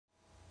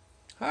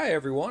Hi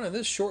everyone, in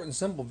this short and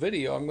simple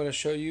video I'm going to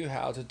show you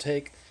how to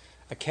take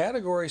a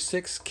Category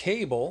 6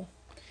 cable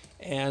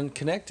and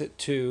connect it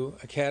to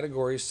a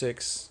Category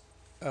 6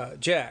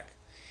 jack.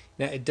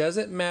 Now it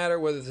doesn't matter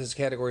whether this is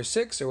Category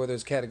 6 or whether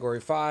it's Category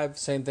 5,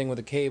 same thing with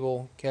the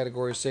cable,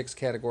 Category 6,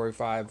 Category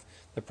 5,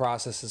 the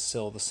process is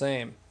still the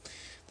same.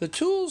 The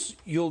tools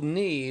you'll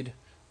need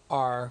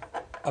are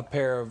a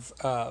pair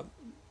of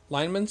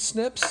lineman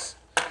snips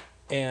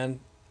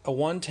and a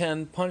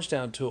 110 punch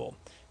down tool.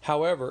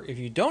 However, if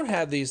you don't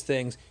have these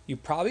things, you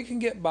probably can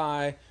get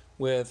by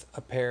with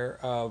a pair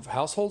of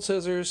household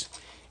scissors,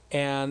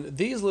 and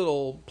these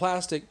little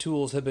plastic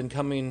tools have been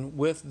coming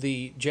with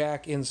the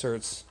jack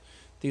inserts.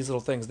 These little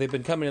things, they've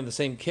been coming in the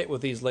same kit with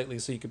these lately,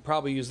 so you could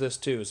probably use this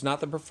too. It's not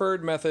the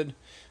preferred method,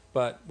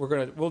 but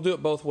we'll do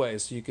it both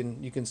ways. So you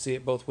can see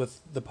it both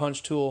with the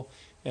punch tool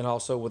and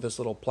also with this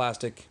little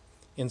plastic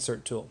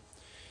insert tool.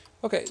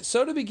 Okay,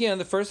 so to begin,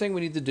 the first thing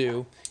we need to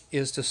do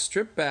is to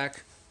strip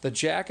back the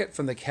jacket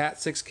from the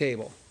Cat6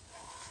 cable.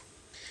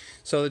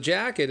 So the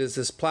jacket is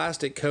this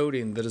plastic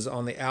coating that is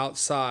on the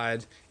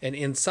outside, and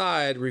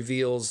inside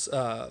reveals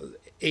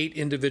 8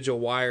 individual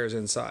wires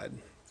inside.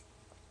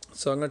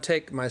 So I'm going to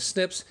take my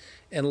snips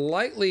and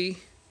lightly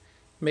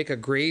make a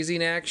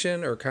grazing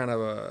action or kind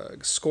of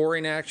a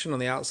scoring action on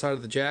the outside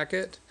of the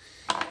jacket,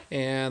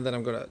 and then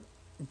I'm going to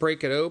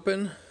break it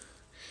open.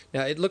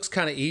 Now it looks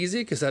kind of easy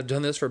because I've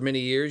done this for many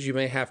years. You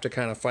may have to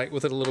kind of fight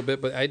with it a little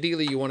bit, but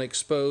ideally you want to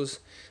expose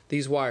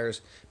these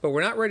wires. But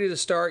we're not ready to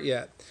start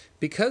yet.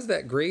 Because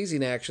that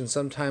grazing action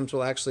sometimes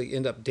will actually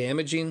end up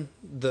damaging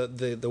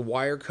the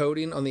wire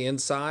coating on the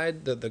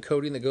inside, the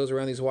coating that goes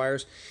around these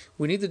wires,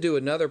 we need to do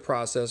another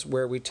process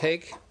where we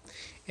take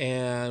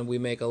and we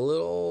make a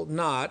little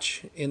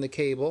notch in the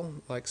cable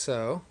like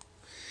so.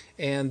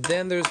 And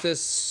then there's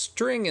this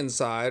string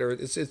inside, or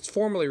it's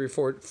formally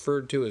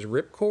referred to as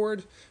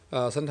ripcord.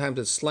 Sometimes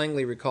it's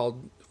slangily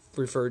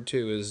referred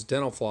to as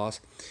dental floss.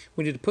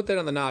 We need to put that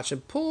on the notch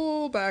and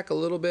pull back a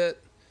little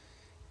bit.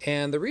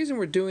 And the reason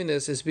we're doing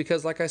this is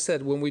because, like I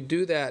said, when we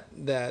do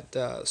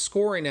that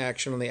scoring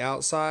action on the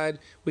outside,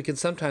 we can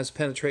sometimes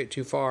penetrate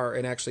too far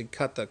and actually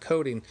cut the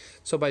coating.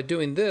 So by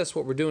doing this,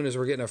 what we're doing is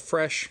we're getting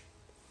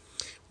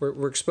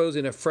we're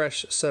exposing a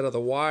fresh set of the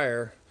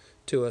wire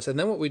to us. And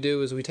then what we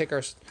do is we take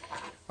our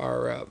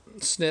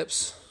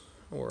snips,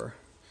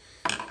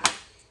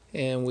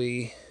 and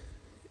we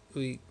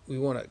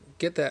want to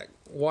get that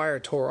wire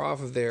tore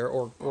off of there,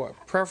 or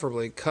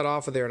preferably cut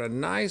off of there in a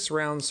nice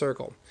round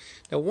circle.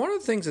 Now, one of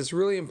the things that's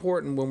really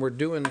important when we're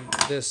doing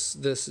this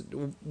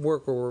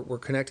work, where we're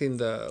connecting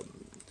the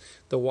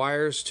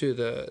wires to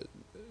the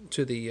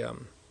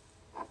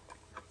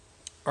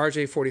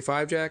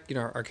RJ45 jack,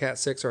 our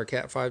Cat6 or our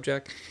Cat5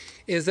 jack,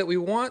 is that we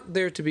want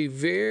there to be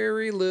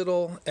very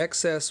little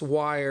excess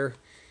wire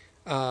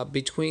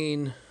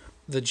between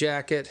the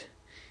jacket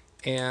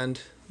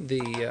and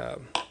the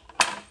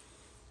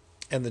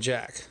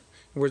jack.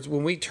 Whereas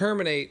when we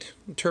terminate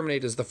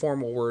is the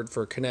formal word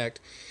for connect.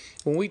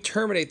 When we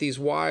terminate these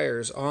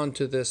wires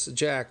onto this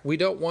jack, we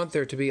don't want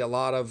there to be a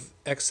lot of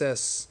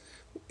excess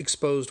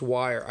exposed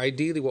wire.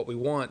 Ideally, what we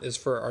want is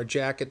for our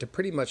jacket to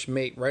pretty much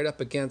mate right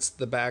up against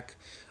the back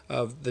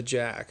of the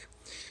jack.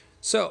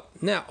 So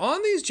now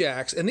on these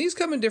jacks, and these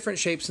come in different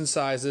shapes and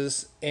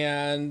sizes,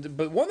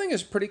 but one thing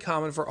is pretty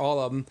common for all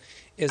of them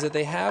is that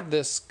they have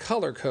this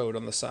color code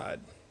on the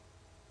side.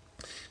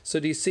 So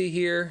do you see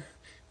here?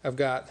 I've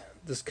got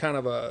this kind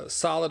of a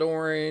solid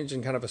orange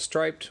and kind of a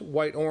striped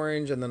white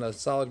orange, and then a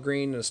solid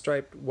green and a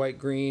striped white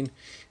green.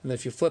 And then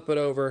if you flip it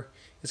over,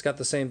 it's got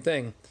the same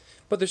thing.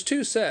 But there's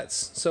 2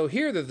 sets. So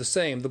here they're the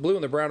same. The blue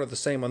and the brown are the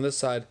same on this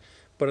side.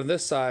 But on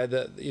this side,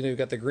 you've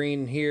got the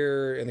green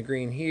here and the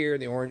green here,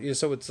 and the orange.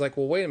 So it's like,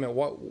 well, wait a minute,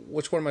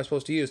 which one am I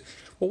supposed to use?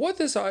 Well, what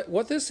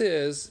this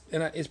is,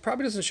 and it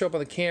probably doesn't show up on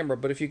the camera,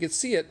 but if you could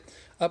see it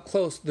up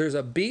close, there's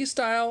a B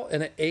style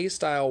and an A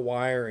style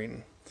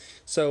wiring.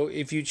 So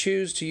if you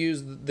choose to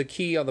use the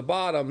key on the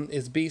bottom,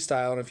 it's B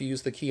style, and if you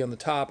use the key on the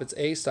top, it's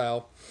A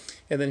style.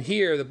 And then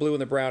here, the blue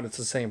and the brown, it's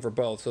the same for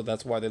both, so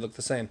that's why they look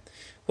the same.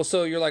 Well,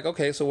 so you're like,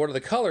 okay, so what are the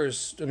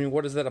colors? I mean,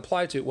 what does that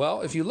apply to?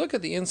 Well, if you look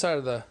at the inside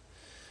of the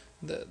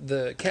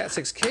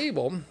Cat6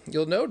 cable,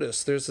 you'll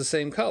notice there's the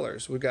same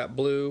colors. We've got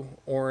blue,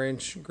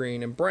 orange,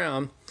 green, and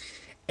brown.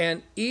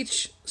 And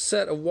each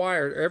set of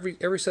wires,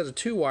 every set of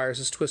 2 wires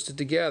is twisted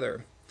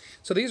together.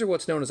 So these are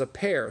what's known as a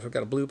pair. So we've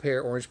got a blue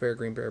pair, orange pair,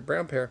 green pair,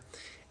 brown pair.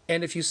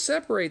 And if you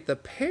separate the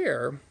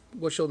pair,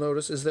 what you'll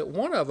notice is that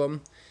one of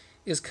them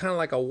is kind of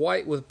like a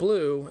white with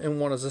blue, and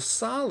one is a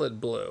solid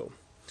blue.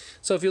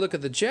 So if you look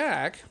at the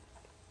jack,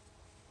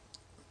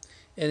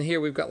 and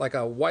here we've got like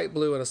a white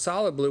blue and a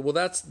solid blue, well,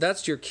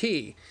 that's your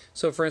key.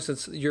 So for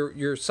instance,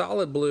 your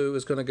solid blue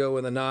is going to go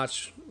in the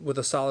notch with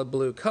a solid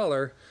blue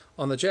color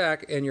on the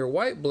jack, and your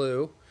white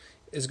blue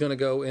is going to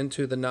go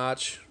into the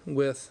notch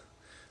with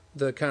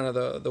the kind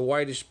of the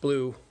whitish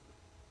blue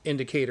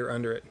indicator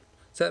under it.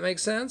 Does that make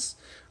sense?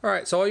 All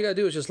right, so all you got to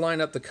do is just line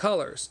up the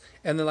colors.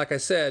 And then, like I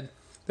said,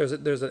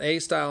 there's an A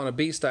style and a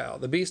B style.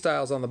 The B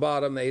style is on the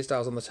bottom, the A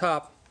style is on the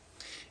top.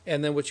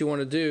 And then what you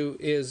want to do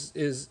is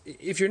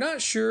if you're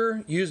not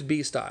sure, use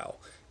B style,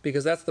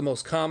 because that's the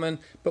most common.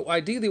 But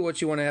ideally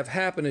what you want to have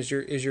happen is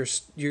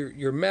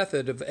your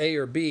method of A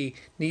or B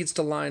needs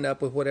to line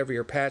up with whatever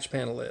your patch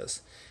panel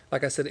is.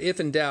 Like I said, if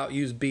in doubt,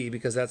 use B,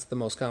 because that's the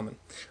most common.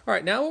 All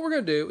right, now what we're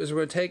going to do is we're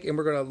going to take and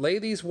we're going to lay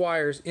these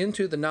wires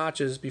into the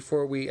notches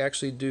before we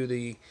actually do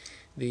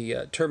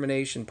the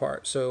termination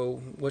part.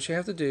 So what you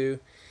have to do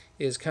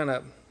is kind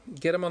of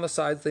get them on the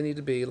sides they need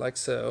to be, like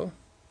so.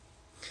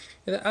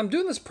 And I'm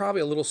doing this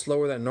probably a little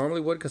slower than I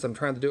normally would because I'm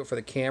trying to do it for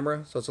the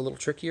camera, so it's a little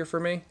trickier for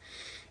me.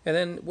 And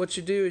then what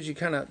you do is you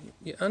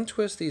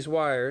untwist these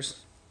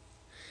wires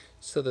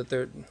so that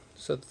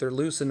they're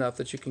loose enough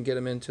that you can get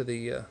them into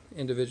the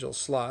individual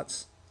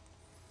slots.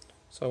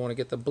 So I want to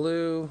get the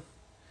blue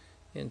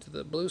into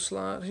the blue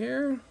slot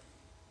here.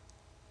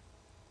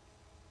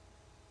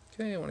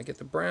 Okay, I want to get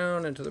the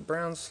brown into the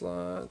brown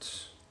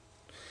slot.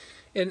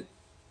 And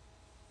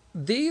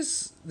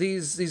these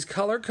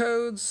color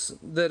codes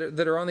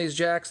that are on these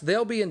jacks,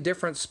 they'll be in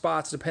different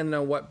spots depending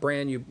on what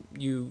brand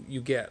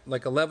you get.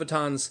 Like a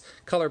Leviton's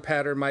color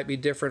pattern might be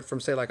different from,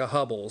 say, like a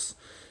Hubble's.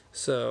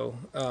 So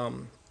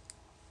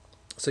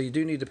so you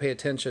do need to pay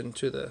attention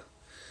to the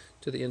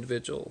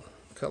individual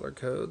color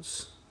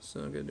codes. So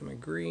I'm going to do my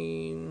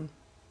green.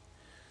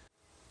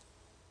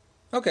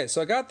 Okay,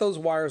 so I got those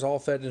wires all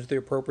fed into the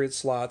appropriate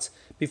slots.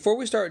 Before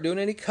we start doing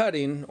any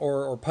cutting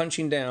or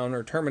punching down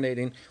or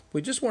terminating,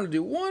 we just want to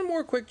do one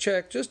more quick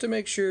check just to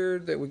make sure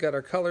that we got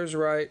our colors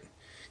right,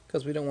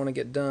 because we don't want to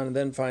get done and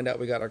then find out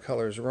we got our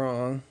colors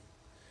wrong.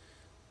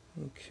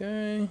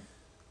 Okay.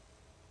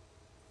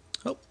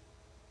 Oh,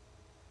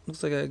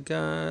 looks like I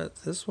got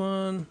this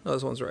one. Oh,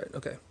 this one's right.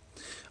 Okay.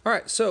 All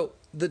right, so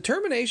the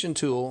termination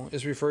tool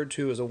is referred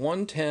to as a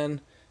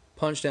 110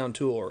 punch down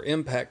tool or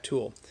impact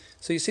tool.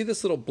 So you see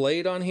this little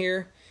blade on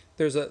here?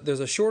 There's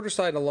a shorter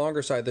side and a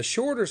longer side. The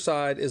shorter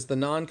side is the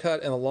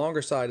non-cut and the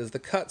longer side is the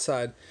cut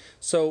side.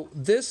 So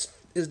this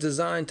is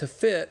designed to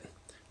fit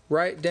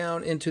right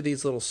down into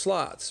these little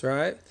slots,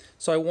 right?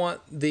 So I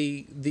want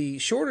the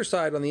shorter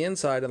side on the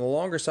inside and the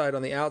longer side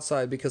on the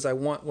outside, because I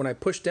want, when I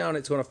push down,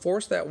 it's going to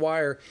force that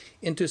wire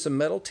into some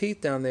metal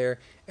teeth down there,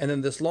 and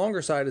then this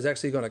longer side is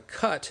actually going to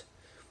cut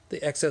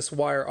the excess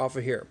wire off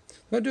of here.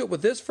 I'm going to do it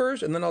with this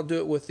first, and then I'll do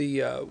it with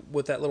the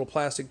with that little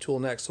plastic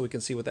tool next, so we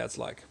can see what that's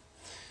like.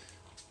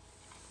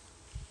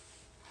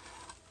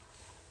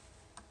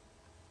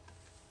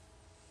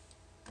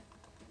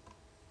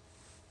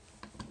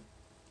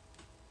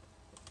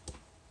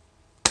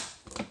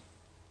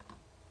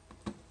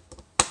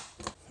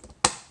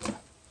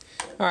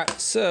 All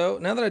right, so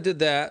now that I did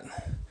that,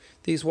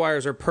 these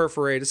wires are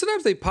perforated.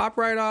 Sometimes they pop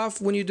right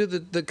off when you do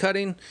the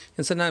cutting,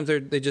 and sometimes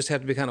they just have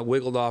to be kind of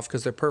wiggled off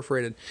because they're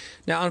perforated.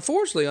 Now,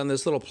 unfortunately, on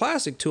this little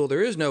plastic tool,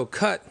 there is no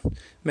cut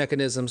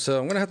mechanism, so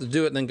I'm going to have to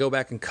do it and then go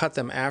back and cut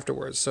them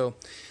afterwards. So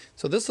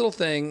this little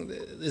thing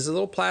is a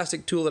little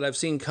plastic tool that I've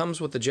seen comes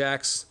with the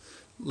jacks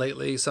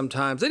lately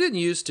sometimes. They didn't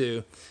used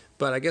to,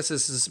 but I guess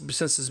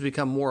since it's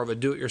become more of a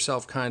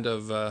do-it-yourself kind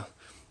of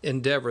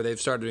endeavor, they've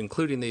started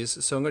including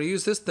these. So I'm going to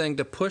use this thing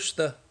to push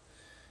the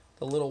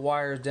little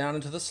wires down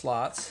into the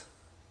slots.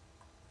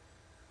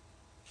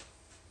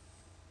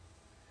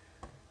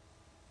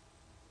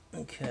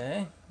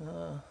 Okay.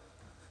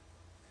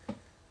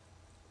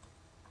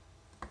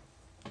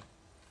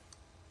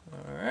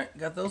 Alright,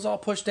 got those all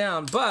pushed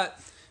down, but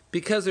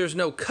because there's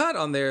no cut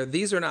on there,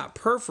 these are not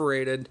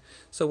perforated.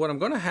 So what I'm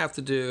going to have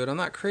to do, and I'm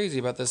not crazy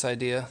about this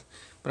idea,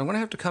 but I'm going to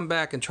have to come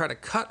back and try to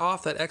cut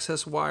off that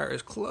excess wire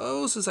as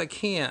close as I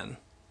can.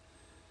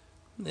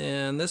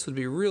 And this would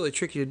be really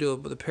tricky to do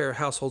with a pair of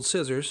household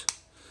scissors.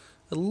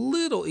 A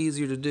little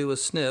easier to do with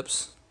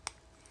snips.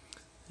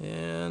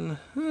 And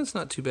it's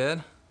not too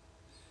bad.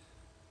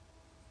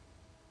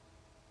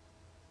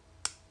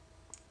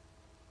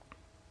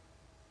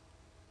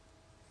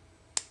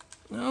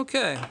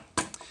 Okay,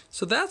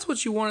 so that's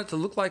what you want it to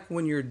look like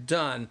when you're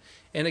done.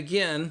 And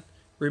again,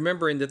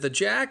 remembering that the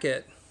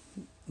jacket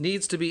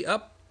needs to be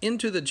up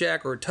into the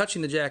jack or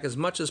touching the jack as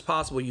much as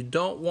possible. You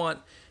don't want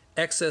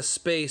excess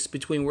space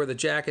between where the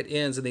jacket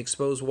ends and the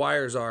exposed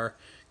wires are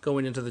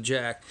going into the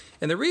jack.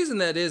 And the reason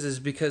that is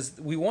because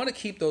we want to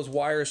keep those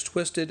wires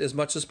twisted as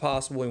much as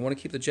possible. We want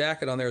to keep the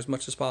jacket on there as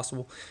much as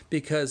possible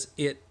because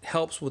it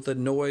helps with the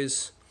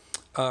noise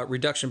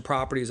reduction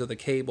properties of the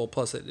cable,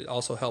 plus it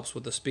also helps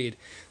with the speed.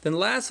 Then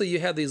lastly, you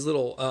have these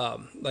little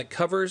like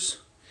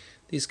covers.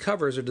 These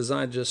covers are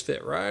designed to just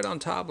fit right on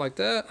top like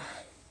that.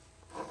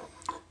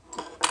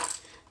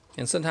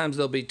 And sometimes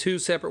there'll be two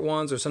separate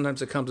ones, or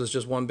sometimes it comes as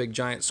just one big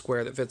giant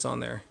square that fits on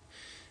there.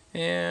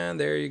 And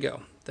there you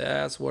go.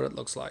 That's what it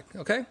looks like.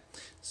 Okay,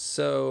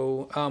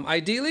 so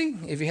ideally,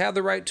 if you have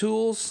the right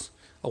tools,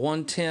 a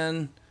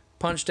 110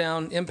 punch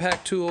down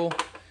impact tool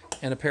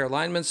and a pair of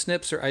lineman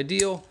snips are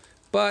ideal.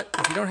 But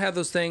if you don't have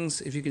those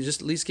things, if you can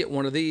just at least get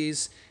one of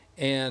these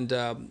and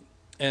a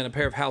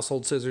pair of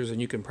household scissors,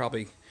 and you can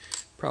probably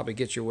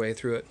get your way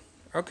through it.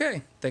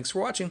 Okay, thanks for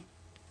watching.